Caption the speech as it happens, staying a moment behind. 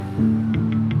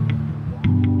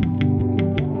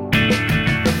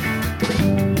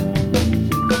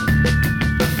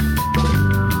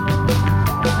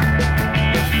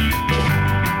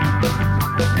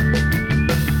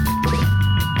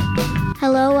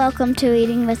welcome to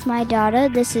Reading with My Daughter.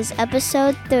 This is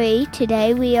episode 3.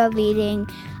 Today we are reading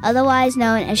Otherwise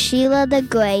Known as Sheila the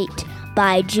Great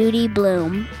by Judy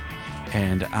Blume.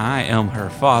 And I am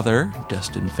her father,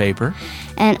 Dustin Faber.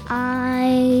 And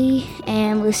I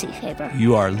am Lucy Faber.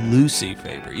 You are Lucy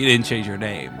Faber. You didn't change your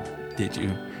name, did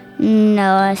you?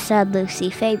 No, I said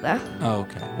Lucy Faber. Oh,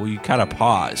 okay. Well, you kind of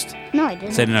paused. No, I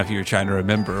didn't. Said enough you were trying to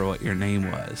remember what your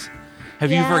name was.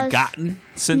 Have you Yeah, forgotten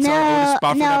since our Otis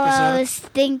Spofford episode? I was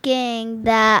thinking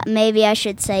that maybe I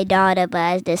should say daughter, but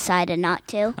I decided not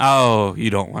to. Oh, you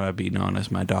don't want to be known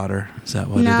as my daughter? Is that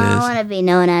what No, it I is? want to be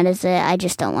known as it. I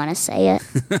just don't want to say it.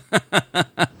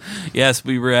 Yes,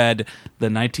 we read the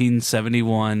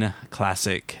 1971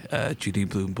 classic Judy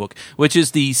Blume book, which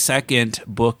is the second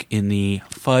book in the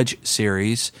Fudge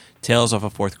series. Tales of a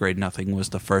Fourth Grade Nothing was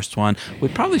the first one. We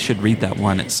probably should read that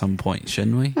one at some point,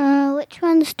 shouldn't we? Which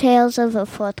one's Tales of a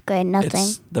Fourth Grade Nothing?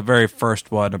 It's the very first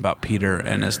one about Peter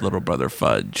and his little brother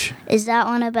Fudge. Is that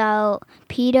one about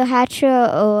Peter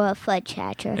Hatcher or Fudge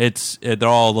Hatcher?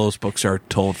 All those books are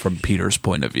told from Peter's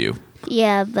point of view.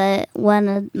 Yeah, but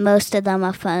most of them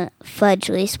are from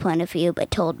Fudgley's point of view, but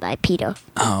told by Peter.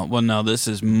 Oh, well, no, this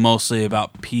is mostly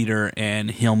about Peter and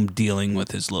him dealing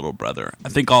with his little brother. I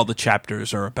think all the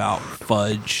chapters are about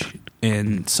Fudge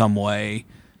in some way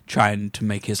trying to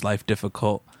make his life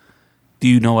difficult. Do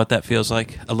you know what that feels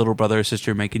like? A little brother or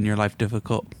sister making your life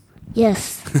difficult?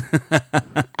 Yes.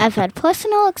 I've had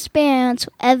personal experience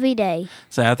every day.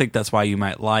 So I think that's why you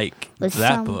might like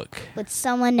that book. With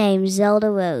someone named Zelda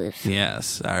Rose.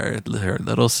 Yes, her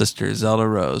little sister, Zelda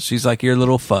Rose. She's like your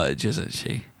little Fudge, isn't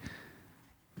she?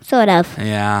 Sort of.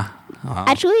 Yeah.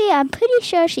 Actually, I'm pretty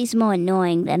sure she's more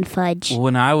annoying than Fudge.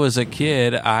 When I was a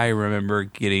kid, I remember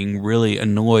getting really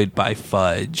annoyed by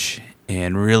Fudge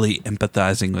and really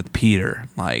empathizing with Peter.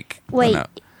 Wait,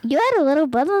 you had a little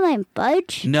brother named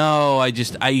Fudge? No, I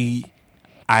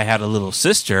had a little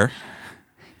sister.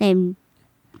 Named,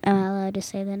 am I allowed to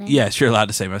say the name? Yes, you're allowed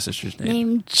to say my sister's name.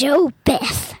 Named Jo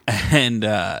Beth. And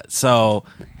so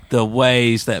the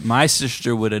ways that my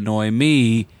sister would annoy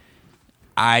me,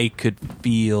 I could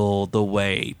feel the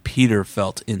way Peter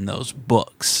felt in those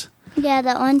books. Yeah,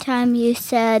 that one time you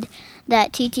said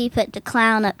that TT put the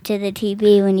clown up to the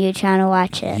TV when you were trying to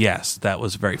watch it. Yes, that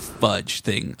was a very Fudge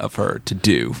thing of her to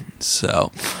do.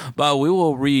 So, but we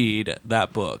will read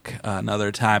that book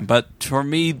another time. But for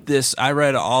me, I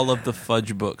read all of the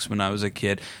Fudge books when I was a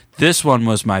kid. This one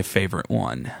was my favorite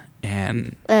one.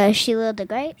 And Sheila the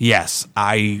Great? Yes,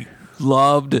 I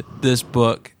loved this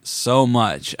book so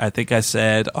much. I think I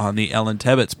said on the Ellen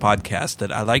Tebbets podcast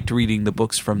that I liked reading the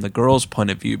books from the girl's point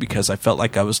of view because I felt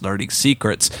like I was learning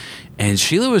secrets. And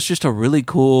Sheila was just a really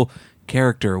cool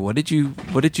character. What did you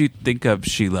think of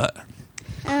Sheila?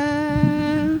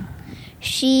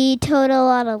 She told a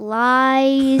lot of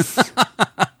lies.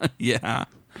 Yeah.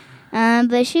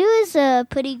 But she was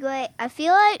pretty great. I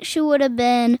feel like she would have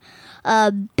been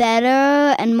a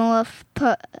better and more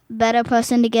better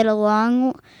person to get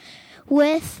along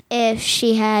with if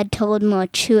she had told more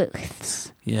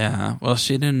truths. Yeah. Well,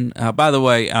 she didn't. By the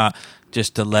way,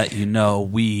 just to let you know,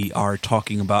 we are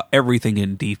talking about everything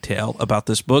in detail about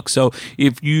this book. So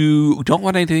if you don't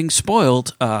want anything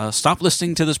spoiled, stop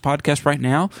listening to this podcast right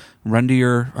now. Run to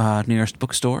your nearest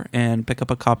bookstore and pick up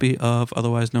a copy of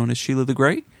Otherwise Known as Sheila the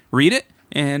Great. Read it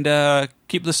and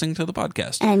keep listening to the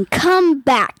podcast. And come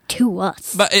back to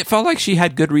us. But it felt like she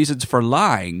had good reasons for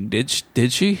lying.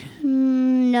 Did she?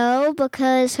 No,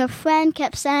 because her friend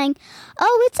kept saying,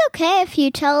 "Oh, it's okay if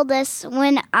you tell this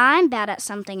when I'm bad at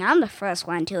something. I'm the first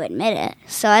one to admit it."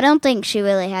 So I don't think she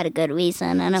really had a good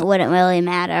reason, and it wouldn't really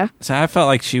matter. So I felt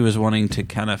like she was wanting to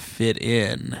kind of fit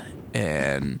in,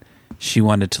 and she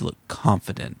wanted to look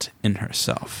confident in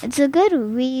herself. It's a good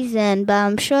reason, but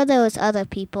I'm sure there was other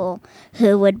people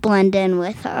who would blend in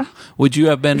with her. Would you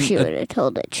have been? If she would have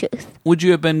told the truth. Would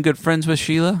you have been good friends with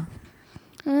Sheila?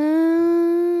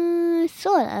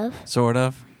 Sort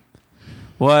of.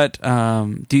 What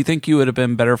do you think you would have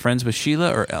been better friends with,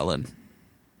 Sheila or Ellen?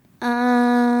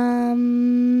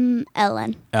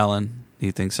 Ellen. Ellen, do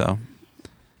you think so?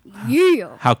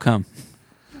 Yeah. How come?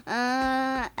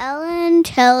 Ellen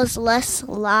tells less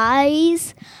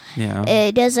lies. Yeah.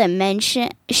 It doesn't mention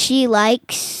she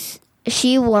wanted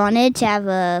to have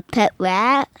a pet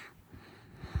rat.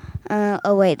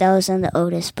 Oh wait, that was in the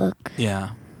Otis book. Yeah.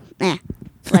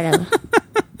 Whatever.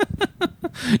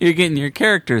 You're getting your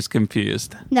characters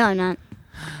confused. No, I'm not.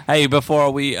 Hey,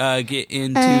 before we get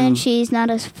into... And she's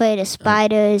not afraid of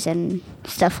spiders and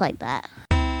stuff like that.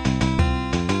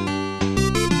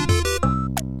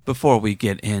 before we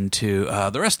get into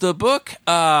the rest of the book,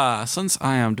 since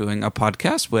I am doing a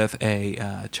podcast with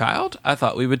a child, I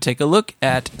thought we would take a look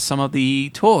at some of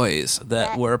the toys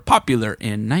that were popular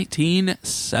in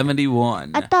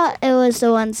 1971. I thought it was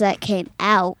the ones that came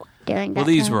out during that Well,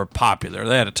 these time. were popular.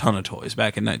 They had a ton of toys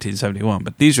back in 1971,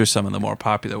 but these are some of the more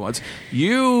popular ones. Were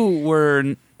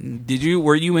you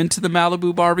into the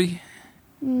Malibu Barbie?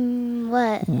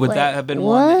 What? Would Wait, that have been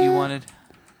one that you what? wanted?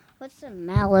 What's the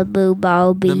Malibu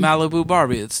Barbie? The Malibu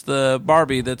Barbie. It's the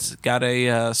Barbie that's got a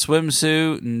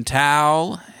swimsuit and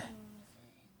towel.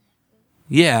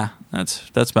 Yeah, that's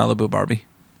Malibu Barbie.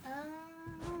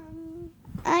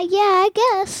 Yeah, I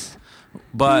guess.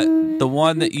 But the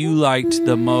one that you liked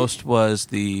the most was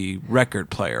the record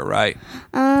player, right?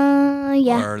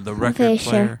 Yeah. Or the I'm record pretty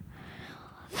player. sure.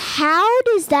 How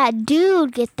does that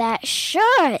dude get that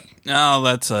shirt? Oh,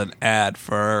 that's an ad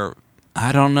for...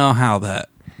 I don't know how that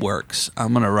works.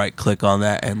 I'm going to right-click on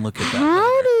that and look at that How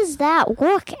later. does that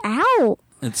work out?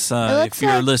 It's looks if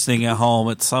you're like- listening at home,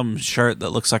 it's some shirt that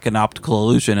looks like an optical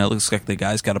illusion. It looks like the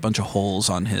guy's got a bunch of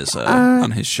holes on his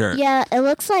shirt. Yeah, it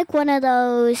looks like one of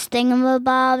those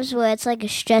thingamabobs where it's like a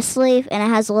stress leaf and it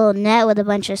has a little net with a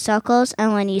bunch of circles,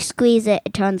 and when you squeeze it,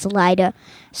 it turns lighter.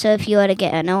 So if you were to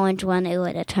get an orange one, it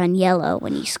would turn yellow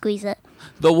when you squeeze it.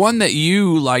 The one that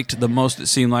you liked the most, it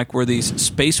seemed like, were these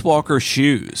Spacewalker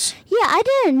shoes. Yeah, I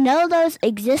didn't know those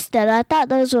existed. I thought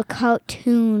those were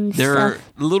cartoon They're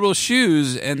stuff. little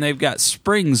shoes, and they've got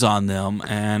springs on them.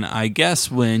 And I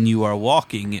guess when you are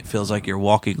walking, it feels like you're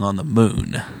walking on the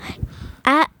moon.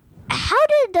 How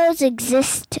did those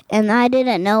exist? And I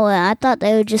didn't know it. I thought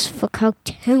they were just for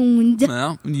cartoons.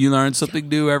 Well, you learn something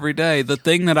new every day. The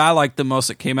thing that I liked the most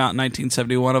that came out in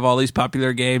 1971 of all these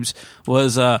popular games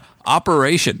was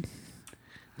Operation,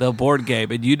 the board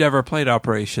game. And you never played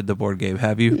Operation, the board game,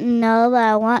 have you? No, but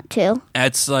I want to.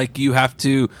 It's like you have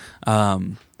to...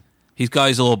 he's got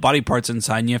his little body parts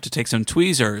inside, and you have to take some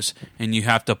tweezers, and you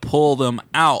have to pull them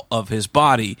out of his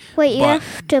body. Wait, you But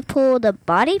have to pull the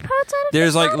body parts out of there's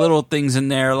his like body? little things in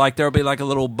there, like there'll be like a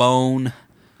little bone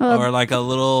or like a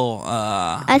little...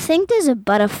 I think there's a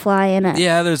butterfly in it.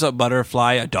 Yeah, there's a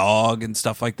butterfly, a dog, and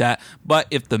stuff like that. But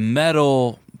if the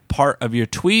metal part of your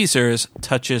tweezers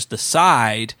touches the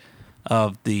side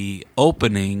of the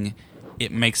opening,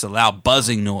 it makes a loud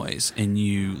buzzing noise, and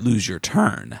you lose your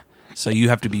turn. So you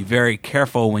have to be very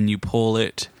careful when you pull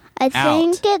it I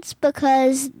think out. it's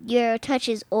because your touch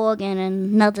is organ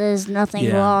and there's nothing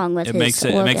wrong with it his makes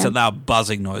it organ. makes a loud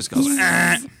buzzing noise. It goes,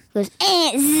 It goes,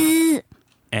 zzz.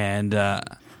 and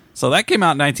so that came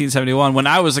out in 1971. When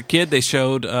I was a kid, they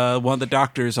showed one of the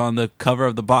doctors on the cover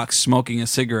of the box smoking a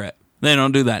cigarette. They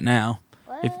don't do that now.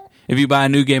 If you buy a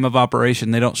new game of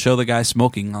Operation, they don't show the guy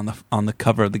smoking on the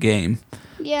cover of the game.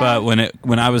 Yeah. But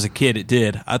when I was a kid, it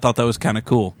did. I thought that was kind of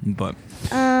cool. But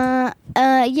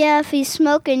Yeah, if he's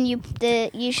smoking,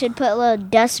 you should put little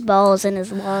dust balls in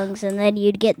his lungs, and then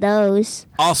you'd get those.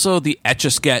 also, the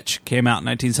Etch-a-Sketch came out in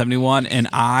 1971, and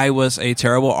I was a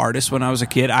terrible artist when I was a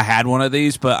kid. I had one of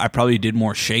these, but I probably did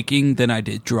more shaking than I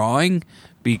did drawing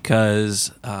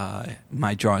because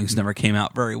my drawings never came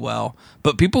out very well.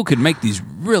 But people could make these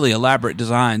really elaborate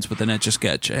designs with an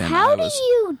Etch-a-Sketch. And How do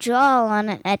you draw on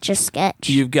an Etch-a-Sketch?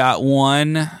 You've got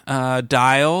one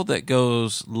dial that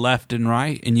goes left and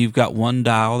right, and you've got one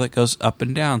dial that goes up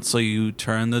and down. So you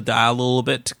turn the dial a little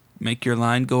bit to make your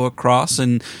line go across,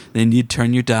 and then you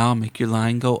turn your dial, make your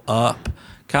line go up.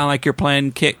 Kind of like you're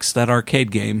playing Kicks, that arcade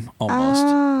game, almost.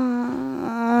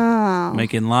 Oh.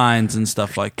 Making lines and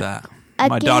stuff like that.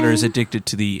 My Again. daughter is addicted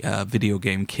to the video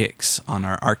game Kicks on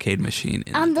our arcade machine.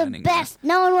 In I'm the dining room. best.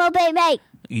 No one will beat me.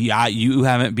 Yeah, you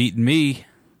haven't beaten me.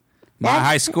 My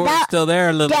high score is still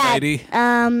there, little Dad, lady.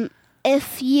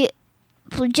 If you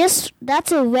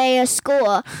that's a rare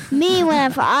score. Me,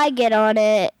 whenever I get on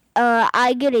it,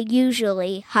 I get a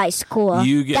usually high score.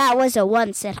 That was a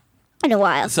once in a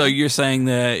while. So you're saying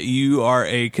that you are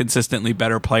a consistently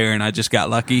better player and I just got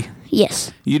lucky?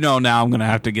 Yes. You know now I'm going to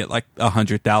have to get like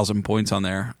 100,000 points on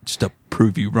there just to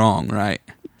prove you wrong, right?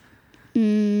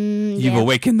 You've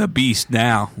awakened the beast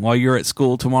now. While you're at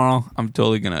school tomorrow, I'm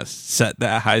totally going to set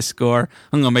that high score.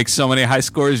 I'm going to make so many high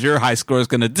scores, your high score is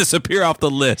going to disappear off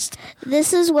the list.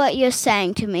 This is what you're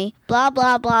saying to me. Blah,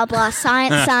 blah, blah, blah.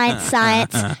 Science, science,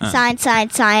 science. Science,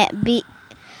 science, science.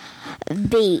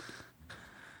 Beat.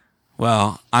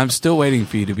 Well, I'm still waiting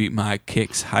for you to beat my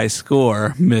Kicks high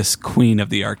score, Miss Queen of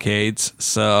the Arcades.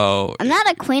 So I'm not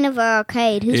a queen of our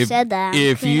arcade. Who said that? I'm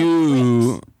If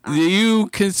queen of you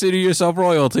consider yourself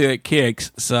royalty at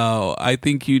Kicks, so I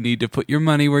think you need to put your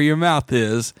money where your mouth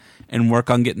is and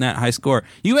work on getting that high score.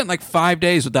 You went like 5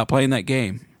 days without playing that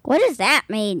game. What does that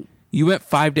mean? You went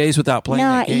 5 days without playing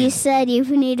that game. You said you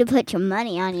need to put your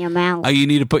money on your mouth. Oh, you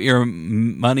need to put your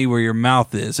money where your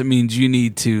mouth is. It means you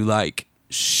need to, like,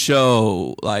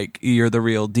 show, like, you're the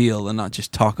real deal and not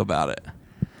just talk about it.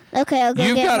 Okay, I'll go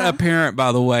You've get got a parent,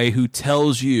 by the way, who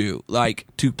tells you, like,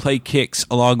 to play kicks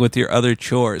along with your other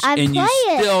chores. And you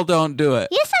still don't do it.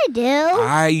 Yes, I do.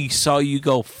 I saw you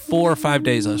go 4 or 5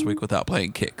 days last week without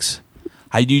playing kicks.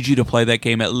 I need you to play that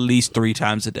game at least 3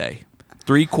 times a day.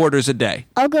 3/4 a day.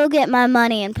 I'll go get my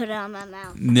money and put it on my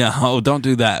mouth. No, don't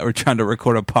do that. We're trying to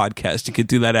record a podcast. You could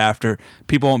do that after.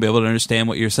 People won't be able to understand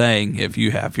what you're saying if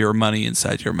you have your money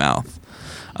inside your mouth.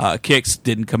 Kicks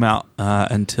didn't come out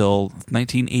until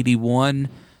 1981.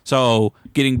 So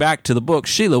getting back to the book,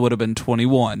 Sheila would have been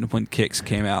 21 when Kicks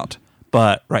came out.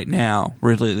 But right now,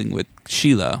 we're dealing with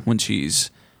Sheila when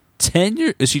she's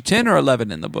 10. Is she 10 or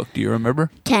 11 in the book? Do you remember?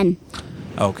 10.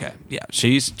 Okay. Yeah,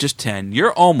 she's just 10.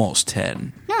 You're almost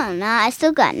 10. No, I'm not. I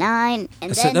still got 9.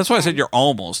 And That's why I said you're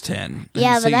almost 10.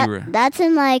 Yeah, but that's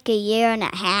in like a year and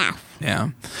a half. Yeah.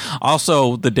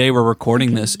 Also, the day we're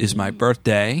recording this is my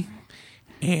birthday.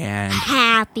 And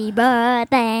happy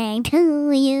birthday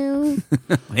to you.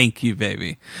 Thank you,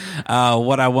 baby.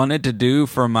 What I wanted to do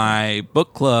for my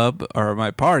book club or my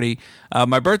party,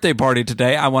 my birthday party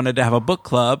today, I wanted to have a book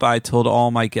club. I told all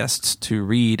my guests to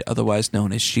read, otherwise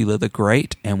known as Sheila the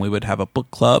Great, and we would have a book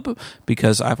club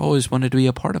because I've always wanted to be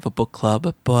a part of a book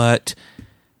club, but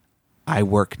I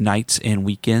work nights and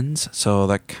weekends, so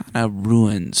that kind of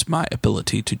ruins my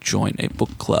ability to join a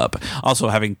book club. Also,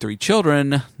 having 3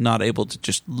 children, not able to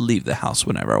just leave the house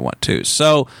whenever I want to.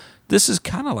 So this is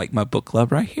kind of like my book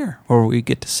club right here, where we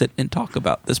get to sit and talk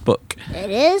about this book. It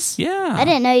is? Yeah. I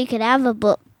didn't know you could have a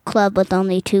book club with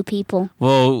only 2 people.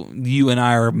 Well, you and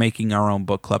I are making our own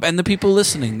book club. And the people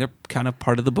listening, they're kind of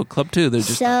part of the book club, too. They're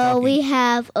just So we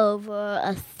have over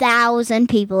 1,000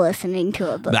 people listening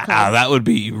to a book club. That would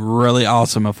be really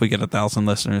awesome if we get 1,000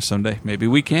 listeners someday. Maybe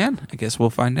we can. I guess we'll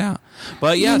find out.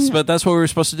 But yes, but that's what we were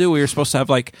supposed to do. We were supposed to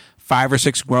have like 5 or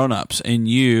 6 grown-ups and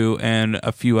you and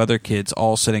a few other kids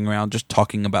all sitting around just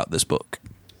talking about this book.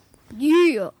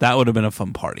 Yeah. That would have been a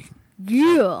fun party.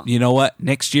 Yeah. You know what?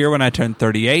 Next year when I turn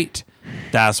 38,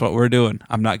 that's what we're doing.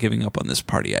 I'm not giving up on this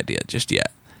party idea just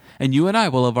yet. And you and I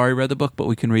will have already read the book, but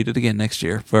we can read it again next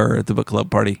year for the book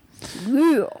club party.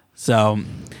 Yeah. So,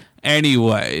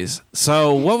 anyways,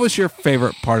 what was your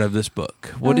favorite part of this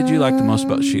book? What did you like the most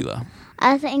about Sheila?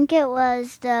 I think it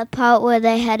was the part where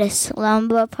they had a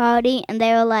slumber party and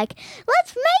they were like,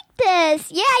 let's make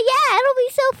this. Yeah, it'll be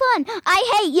so fun.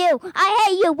 I hate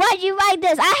you. Why'd you write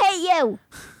this? I hate you.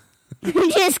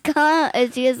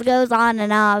 It just goes on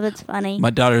and on. It's funny. My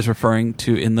daughter's referring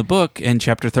to in the book, in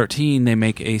chapter 13, they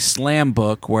make a slam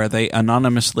book where they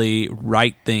anonymously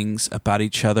write things about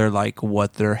each other, like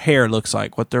what their hair looks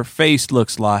like, what their face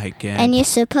looks like. And you're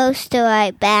supposed to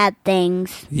write bad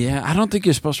things. Yeah, I don't think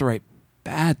you're supposed to write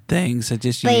bad things. But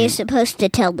you're supposed to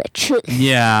tell the truth.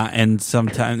 Yeah, and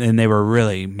they were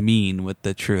really mean with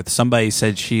the truth. Somebody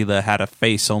said Sheila had a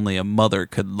face only a mother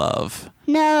could love.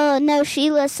 No,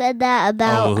 Sheila said that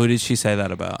about... Oh, who did she say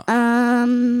that about?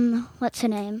 What's her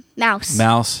name? Mouse.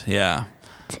 Mouse, yeah.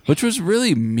 Which was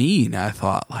really mean, I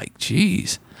thought. Like,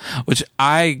 geez. Which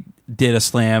I did a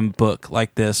slam book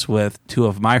like this with 2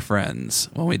 of my friends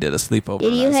when we did a sleepover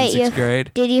in 6th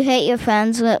grade. Did you hate your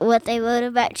friends with what they wrote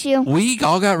about you? We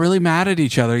all got really mad at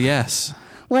each other, yes.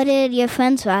 What did your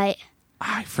friends write?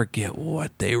 I forget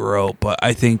what they wrote, but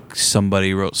I think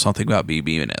somebody wrote something about me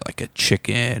being like a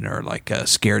chicken or like a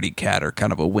scaredy cat or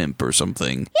kind of a wimp or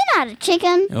something. You're not a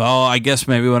chicken. Well, I guess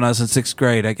maybe when I was in 6th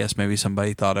grade, I guess maybe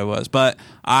somebody thought I was. But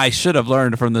I should have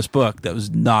learned from this book that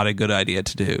was not a good idea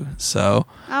to do. So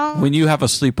when you have a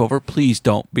sleepover, please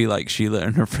don't be like Sheila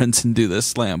and her friends and do this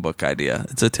slam book idea.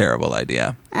 It's a terrible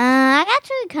idea. I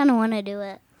actually kind of want to do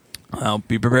it. Well,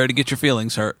 be prepared to get your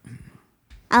feelings hurt.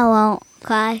 I won't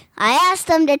cry. I asked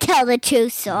them to tell the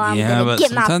truth, so I'm going to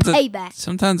get my payback.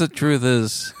 Sometimes the truth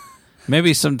is...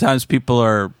 Maybe sometimes people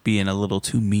are being a little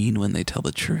too mean when they tell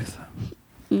the truth.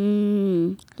 They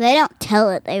don't tell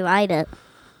it, they write it.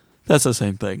 That's the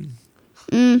same thing.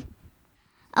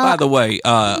 By the way,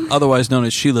 otherwise known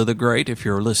as Sheila the Great, if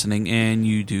you're listening and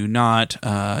you do not,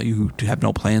 you have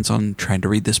no plans on trying to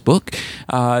read this book,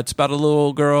 it's about a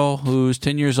little girl who's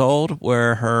 10 years old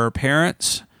where her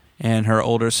parents and her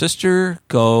older sister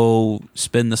go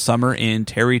spend the summer in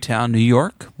Tarrytown, New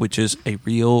York, which is a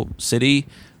real city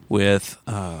with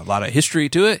a lot of history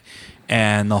to it.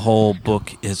 And the whole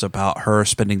book is about her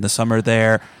spending the summer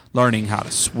there, learning how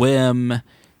to swim,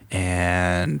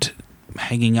 and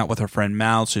hanging out with her friend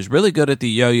Mouse, who's really good at the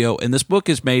yo-yo. And this book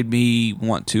has made me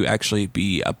want to actually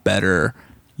be a better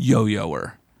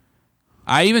yo-yoer.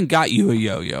 I even got you a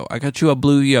yo-yo. I got you a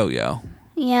blue yo-yo.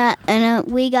 Yeah,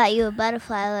 and we got you a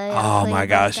butterfly yo-yo. Oh, my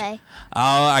gosh. Birthday. Oh,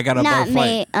 I got a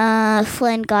butterfly. Not me.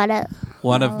 Flynn got it.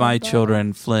 One of my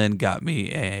children, Flynn, got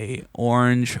me a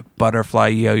orange butterfly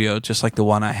yo-yo, just like the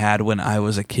one I had when I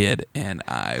was a kid, and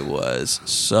I was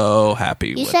so happy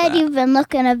You with said that. you've been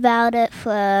looking about it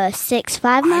for 5 months?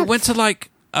 I went to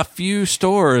like a few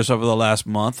stores over the last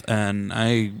month, and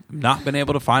I've not been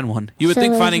able to find one. You would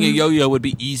think finding a yo-yo would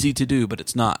be easy to do, but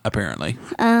it's not, apparently.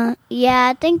 Yeah,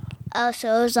 I think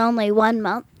so it was only 1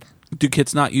 month. Do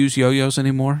kids not use yo-yos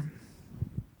anymore?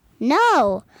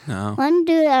 No. No. One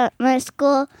dude at my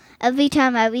school, every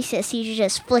time I recess, he's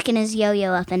just flicking his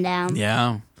yo-yo up and down.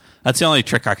 Yeah. That's the only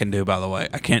trick I can do, by the way.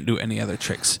 I can't do any other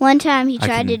tricks. One time he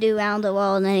tried to do round the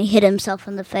world and then he hit himself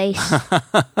in the face.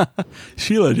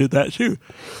 Sheila did that too.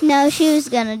 No, she was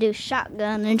going to do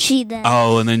shotgun and she then...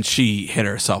 Oh, and then she hit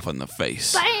herself in the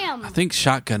face. Bam! I think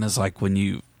shotgun is like when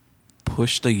you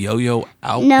push the yo-yo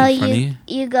out No, in front of you.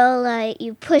 you go like,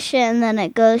 you push it and then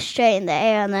it goes straight in the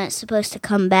air and then it's supposed to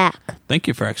come back. Thank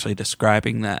you for actually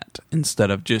describing that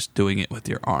instead of just doing it with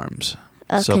your arms.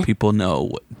 Okay. So people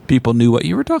knew what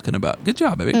you were talking about. Good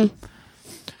job, baby.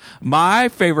 My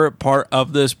favorite part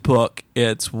of this book,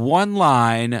 it's one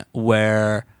line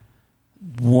where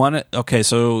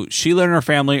so Sheila and her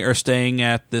family are staying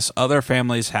at this other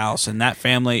family's house, and that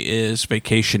family is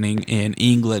vacationing in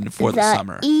England for the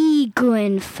summer.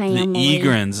 Egren family. The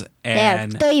Egrens.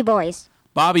 And They're 3 boys.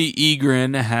 Bobby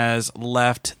Egren has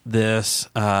left this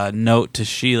note to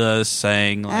Sheila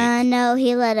saying, like, No,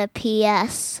 he let a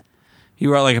PS. he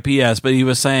wrote like a PS, but he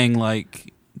was saying,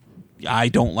 like, I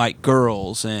don't like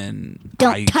girls, and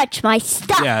Don't touch my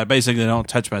stuff. Yeah, basically, don't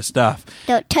touch my stuff.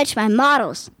 Don't touch my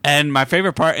models. And my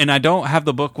favorite part, and I don't have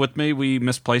the book with me. We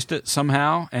misplaced it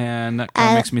somehow, and that kind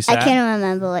of makes me sad. I can't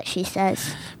remember what she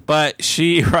says. But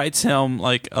she writes him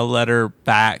like a letter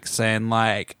back saying,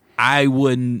 like, I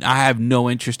have no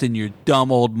interest in your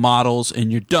dumb old models,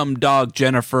 and your dumb dog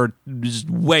Jennifer is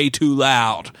way too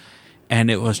loud. And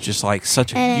it was just like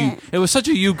it was such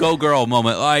a you go girl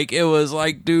moment. Like, it was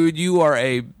like, dude, you are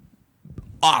a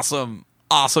awesome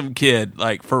kid,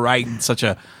 like, for writing such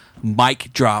a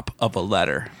mic drop of a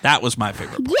letter. That was my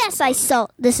favorite part. Yes, I saw.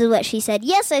 This is what she said.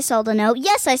 Yes, I saw the note.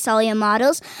 Yes, I saw your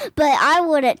models, but I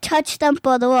wouldn't touch them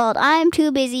for the world. I'm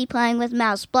too busy playing with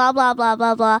mouse. Blah blah blah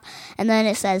blah blah. And then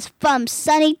it says, from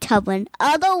Sunny Tubman,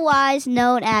 otherwise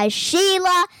known as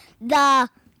Sheila the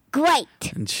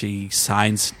Great. And she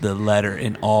signs the letter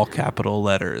in all capital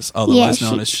letters, otherwise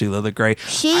known as Sheila the Great.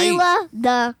 Sheila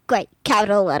the Great,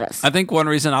 capital letters. I think one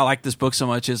reason I like this book so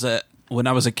much is that when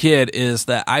I was a kid is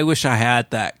that I wish I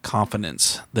had that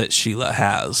confidence that Sheila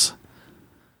has.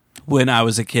 When I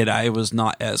was a kid, I was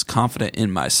not as confident in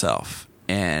myself.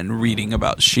 And reading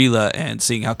about Sheila and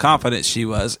seeing how confident she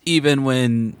was, even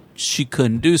when she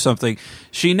couldn't do something,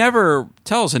 she never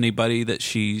tells anybody that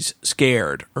she's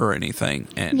scared or anything.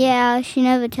 And yeah, she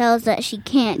never tells that she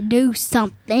can't do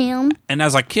something. And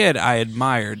as a kid, I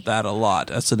admired that a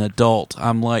lot. As an adult,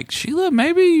 I'm like, Sheila,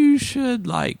 maybe you should,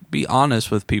 like, be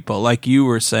honest with people. Like you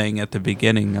were saying at the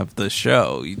beginning of the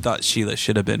show, you thought Sheila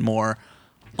should have been more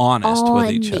honest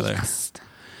with each other.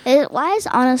 Why is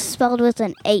honest spelled with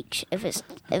an H if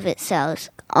it says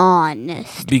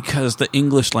honest? Because the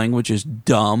English language is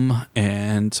dumb,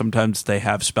 and sometimes they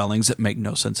have spellings that make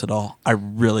no sense at all. I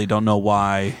really don't know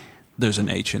why there's an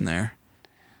H in there.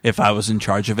 If I was in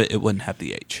charge of it, it wouldn't have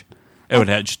the H. It would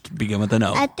have just begin with an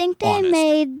O. I think they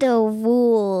made the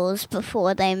rules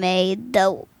before they made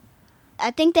the... I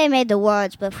think they made the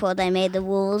words before they made the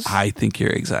rules. I think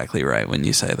you're exactly right when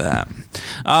you say that.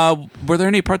 Were there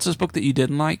any parts of this book that you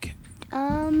didn't like?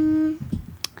 When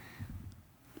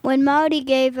Marty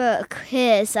gave her a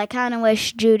kiss, I kind of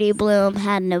wish Judy Blume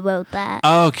hadn't have wrote that.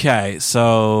 Okay,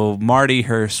 so Marty,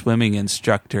 her swimming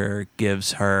instructor,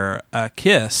 gives her a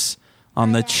kiss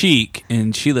on the cheek,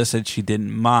 and Sheila said she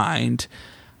didn't mind.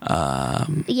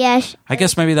 Yeah. I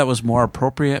guess maybe that was more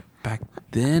appropriate back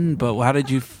then, but how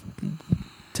did you...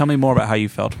 Tell me more about how you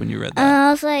felt when you read that. I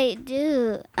was like,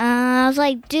 dude,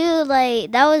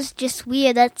 like, that was just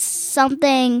weird. That's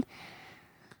something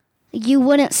you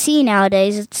wouldn't see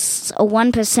nowadays. It's a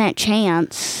 1%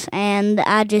 chance. And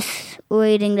I just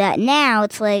reading that now,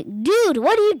 it's like, dude,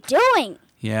 what are you doing?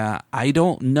 Yeah, I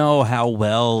don't know how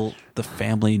well the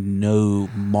family know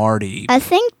Marty. I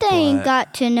think they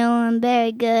got to know him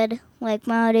very good, like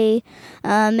Marty.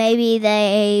 Maybe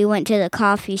they went to the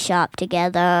coffee shop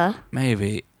together.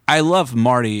 Maybe. I love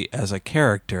Marty as a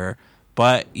character,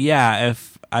 but yeah,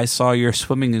 if I saw your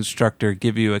swimming instructor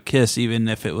give you a kiss, even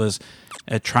if it was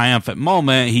a triumphant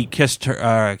moment, he kissed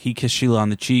Sheila on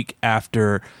the cheek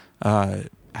after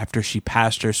after she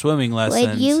passed her swimming lessons.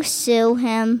 Would you sue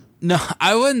him? No,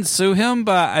 I wouldn't sue him,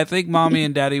 but I think Mommy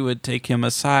and Daddy would take him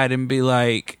aside and be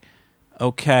like,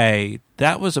 okay,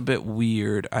 that was a bit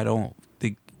weird. I don't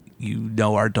think you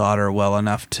know our daughter well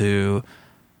enough to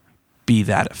be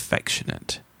that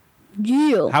affectionate.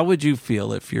 Yeah. How would you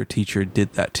feel if your teacher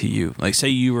did that to you? Like, say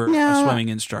you were a swimming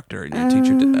instructor and your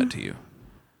teacher did that to you.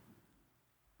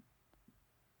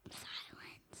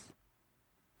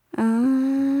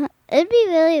 It'd be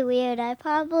really weird. I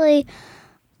probably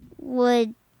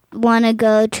would want to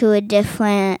go to a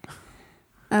different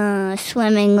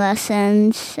swimming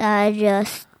lessons. I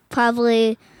just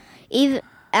probably, even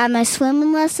at my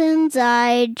swimming lessons,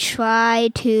 I'd try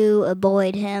to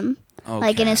avoid him. Okay.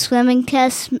 Like in a swimming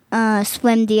test,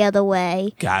 swim the other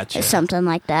way. Gotcha. Or something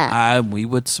like that. We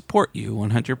would support you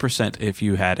 100% if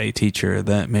you had a teacher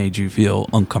that made you feel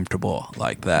uncomfortable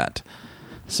like that.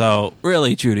 So,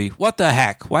 really, Judy, what the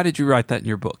heck? Why did you write that in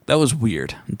your book? That was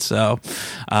weird. So,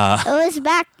 it was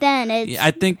back then.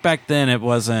 I think back then it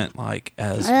wasn't like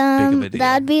as big of a deal.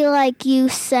 That'd be like you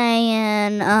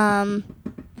saying,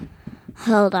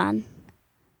 hold on.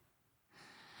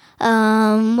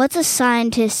 What's a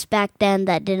scientist back then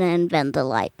that didn't invent the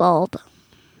light bulb?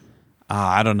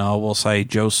 I don't know. We'll say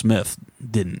Joe Smith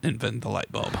didn't invent the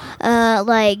light bulb.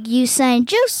 Like you saying,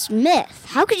 Joe Smith,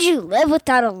 how could you live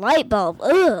without a light bulb?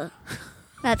 Ugh.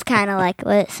 That's kind of like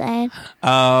what it's saying.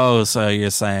 Oh, so you're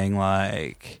saying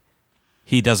like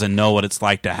he doesn't know what it's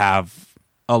like to have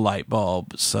a light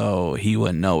bulb, so he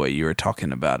wouldn't know what you were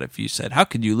talking about if you said, how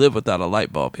could you live without a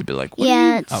light bulb? He'd be like,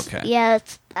 what okay. Yeah,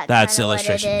 that's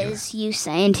illustration. What it is. You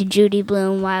saying to Judy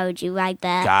Blume, why would you write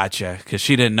that? Gotcha, because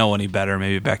she didn't know any better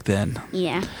maybe back then.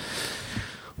 Yeah.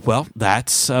 Well,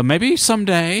 that's maybe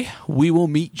someday we will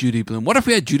meet Judy Blume. What if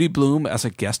we had Judy Blume as a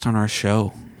guest on our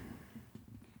show?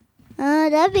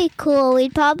 That'd be cool.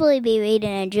 We'd probably be reading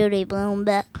a Judy Blume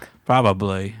book.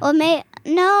 Probably. Or no,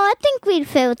 I think we'd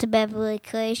fit with the Beverly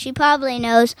Cleary. She probably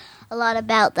knows a lot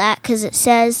about that because it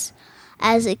says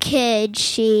as a kid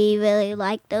she really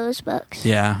liked those books.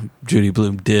 Yeah, Judy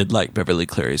Blume did like Beverly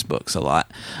Cleary's books a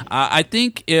lot. I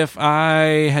think if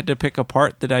I had to pick a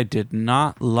part that I did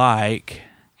not like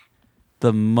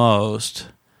the most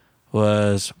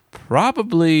was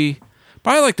probably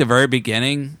like the very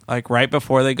beginning, like right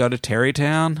before they go to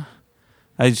Tarrytown.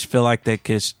 I just feel like that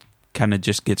kind of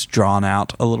just gets drawn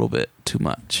out a little bit too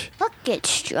much. What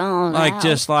gets drawn like, out?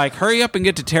 Just like, hurry up and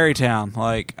get to Tarrytown.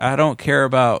 Like, I don't care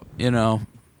about,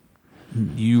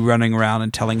 you running around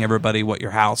and telling everybody what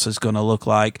your house is going to look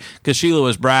like. Because Sheila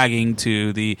was bragging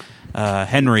to the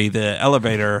Henry, the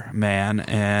elevator man,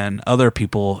 and other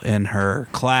people in her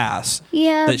class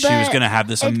that she was going to have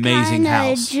this amazing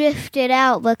house. It drifted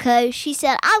out because she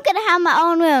said, I'm going to have my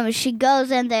own room. She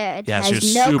goes in there. It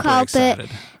has no carpet. Excited.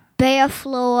 Bare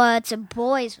floor. It's a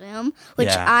boys' room, which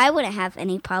I wouldn't have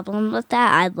any problem with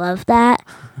that. I love that.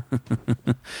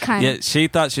 She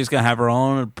thought she was going to have her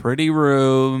own pretty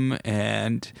room,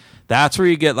 and that's where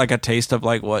you get like a taste of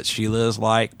like what Sheila is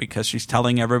like, because she's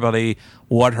telling everybody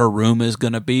what her room is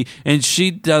going to be, and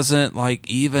she doesn't like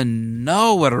even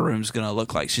know what her room's going to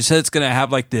look like. She said it's going to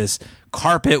have like this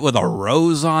carpet with a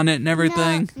rose on it and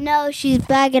everything. No, she's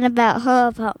bragging about her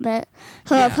apartment.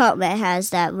 Her apartment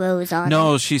has that rose on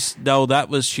it.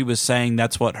 She was saying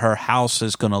that's what her house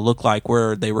is going to look like,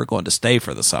 where they were going to stay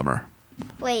for the summer.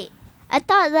 Wait, I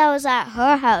thought that was at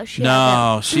her house.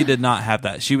 She did not have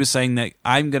that. She was saying that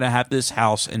I'm going to have this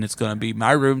house and it's going to be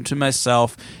my room to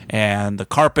myself, and the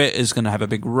carpet is going to have a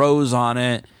big rose on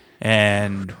it,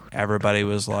 and everybody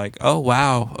was like, oh,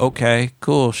 wow, okay,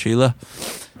 cool, Sheila.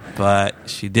 But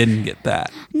she didn't get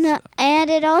that. No, and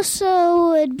it also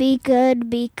would be good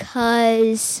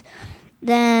because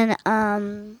then,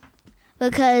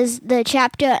 because the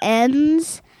chapter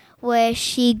ends where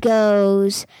she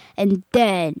goes, and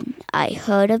then I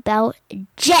heard about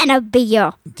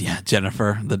Genevieve. Yeah,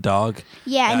 Jennifer, the dog.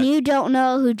 Yeah, and you don't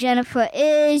know who Jennifer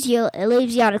is. It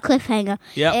leaves you on a cliffhanger.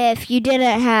 Yep. If you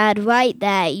didn't write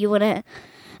that, you wouldn't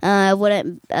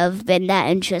have been that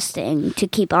interesting to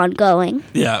keep on going.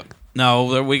 Yeah.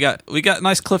 No, we got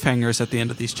nice cliffhangers at the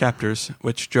end of these chapters,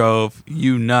 which drove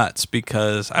you nuts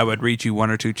because I would read you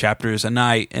 1 or 2 chapters a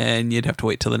night, and you'd have to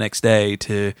wait till the next day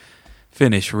to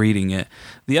finish reading it.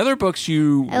 The other books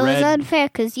you read... It was unfair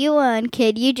because you were a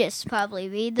kid. You just probably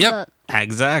read the book.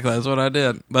 Exactly. That's what I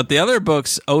did. But the other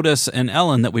books, Otis and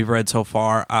Ellen, that we've read so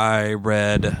far, I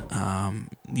read...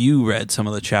 you read some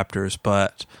of the chapters,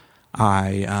 but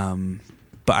I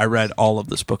read all of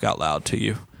this book out loud to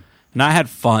you. And I had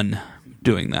fun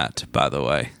doing that, by the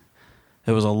way.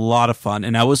 It was a lot of fun.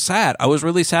 And I was sad. I was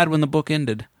really sad when the book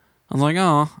ended. I was like,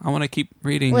 oh, I want to keep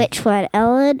reading. Which one,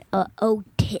 Ellen or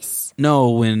Otis? No,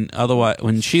 when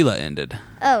Sheila ended.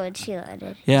 Oh, when Sheila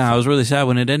ended. Yeah, I was really sad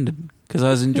when it ended because I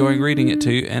was enjoying reading it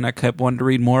too, and I kept wanting to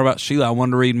read more about Sheila. I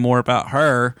wanted to read more about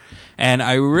her, and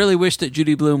I really wish that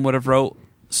Judy Blume would have wrote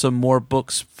some more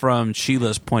books from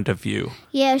Sheila's point of view.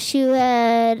 Yeah, she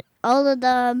read all of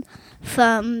them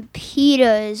from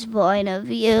Peter's point of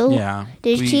view. Yeah.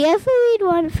 Did she ever read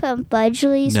one from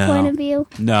Budgley's point of view?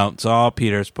 No, it's all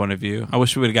Peter's point of view. I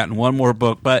wish we would have gotten one more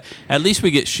book, but at least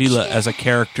we get Sheila as a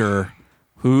character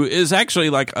who is actually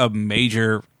like a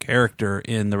major character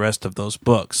in the rest of those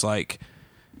books. Like,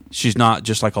 she's not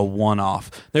just like a one-off.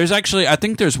 There's actually, I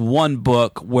think there's one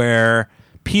book where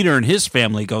Peter and his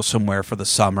family go somewhere for the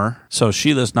summer, so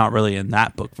Sheila's not really in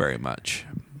that book very much.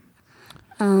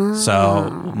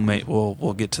 So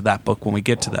we'll get to that book when we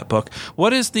get to that book.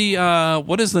 What is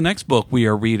the next book we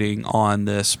are reading on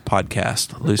this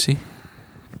podcast, Lucy?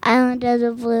 Island of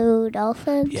the Blue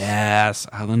Dolphins. Yes,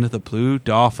 Island of the Blue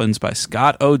Dolphins by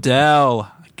Scott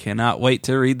Odell. I cannot wait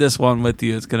to read this one with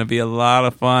you. It's going to be a lot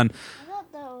of fun. I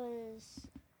thought that was...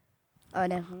 Oh,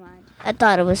 never mind. I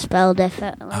thought it was spelled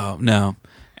differently. Oh, no.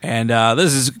 And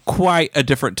this is quite a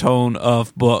different tone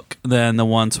of book than the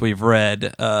ones we've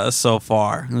read so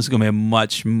far. This is going to be a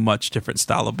much, much different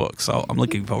style of book. So I'm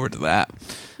looking forward to that.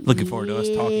 Looking forward to us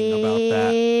talking about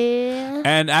that.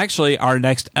 And actually, our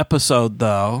next episode,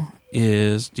 though,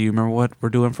 is... Do you remember what we're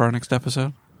doing for our next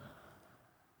episode?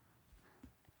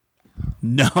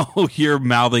 No, you're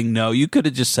mouthing no. You could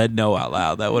have just said no out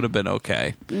loud. That would have been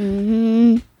okay.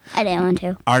 Mm-hmm. I didn't want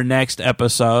to. Our next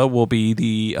episode will be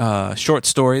the short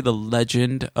story, The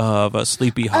Legend of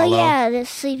Sleepy Hollow. Oh, yeah, the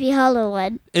Sleepy Hollow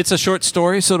one. It's a short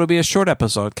story, so it'll be a short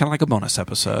episode, kind of like a bonus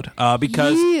episode.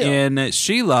 Because in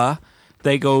Sheila,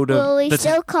 they go to... Will we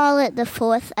still call it the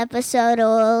 4th episode,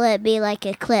 or will it be like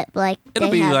a clip? Like it'll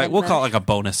be like, we'll call it like a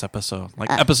bonus episode, like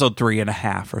episode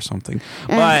 3.5 or something.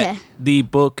 But the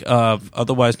book of,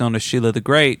 otherwise known as Sheila the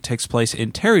Great, takes place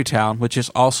in Tarrytown, which is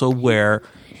also where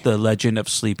The Legend of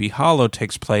Sleepy Hollow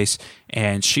takes place,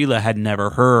 and Sheila had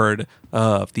never heard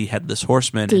of the Headless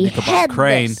Horseman and Ichabod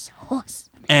Crane,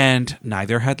 and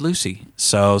neither had Lucy.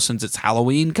 So since it's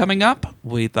Halloween coming up,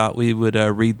 we thought we would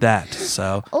read that.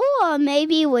 So, or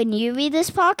maybe when you read this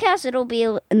podcast, it'll be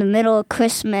in the middle of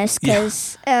Christmas,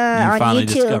 because you finally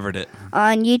discovered it.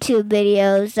 On YouTube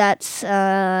videos, that's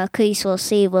Chris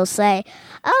will say,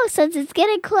 oh, since it's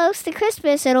getting close to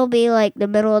Christmas, it'll be like the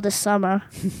middle of the summer.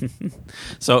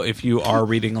 So if you are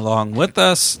reading along with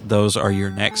us, those are your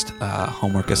next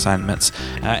homework assignments.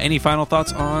 Any final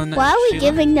thoughts on Why are we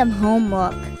Sheila? giving them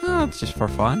homework? Oh, it's just for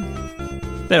fun.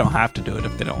 They don't have to do it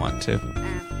if they don't want to.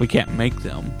 We can't make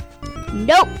them.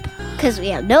 Nope. Because we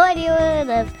have no idea where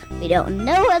they live. We don't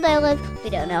know where they live. We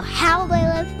don't know how they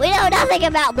live. We know nothing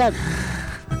about them.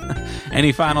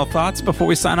 Any final thoughts before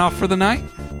we sign off for the night?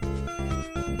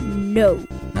 No.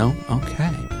 No? Okay.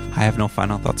 I have no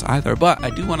final thoughts either, but I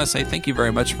do want to say thank you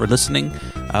very much for listening.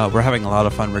 We're having a lot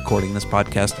of fun recording this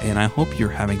podcast, and I hope you're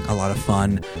having a lot of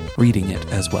fun reading it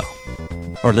as well,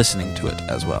 or listening to it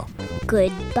as well.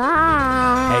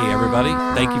 Goodbye. Hey, everybody.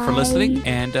 Thank you for listening,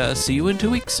 and see you in 2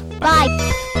 weeks.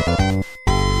 Bye.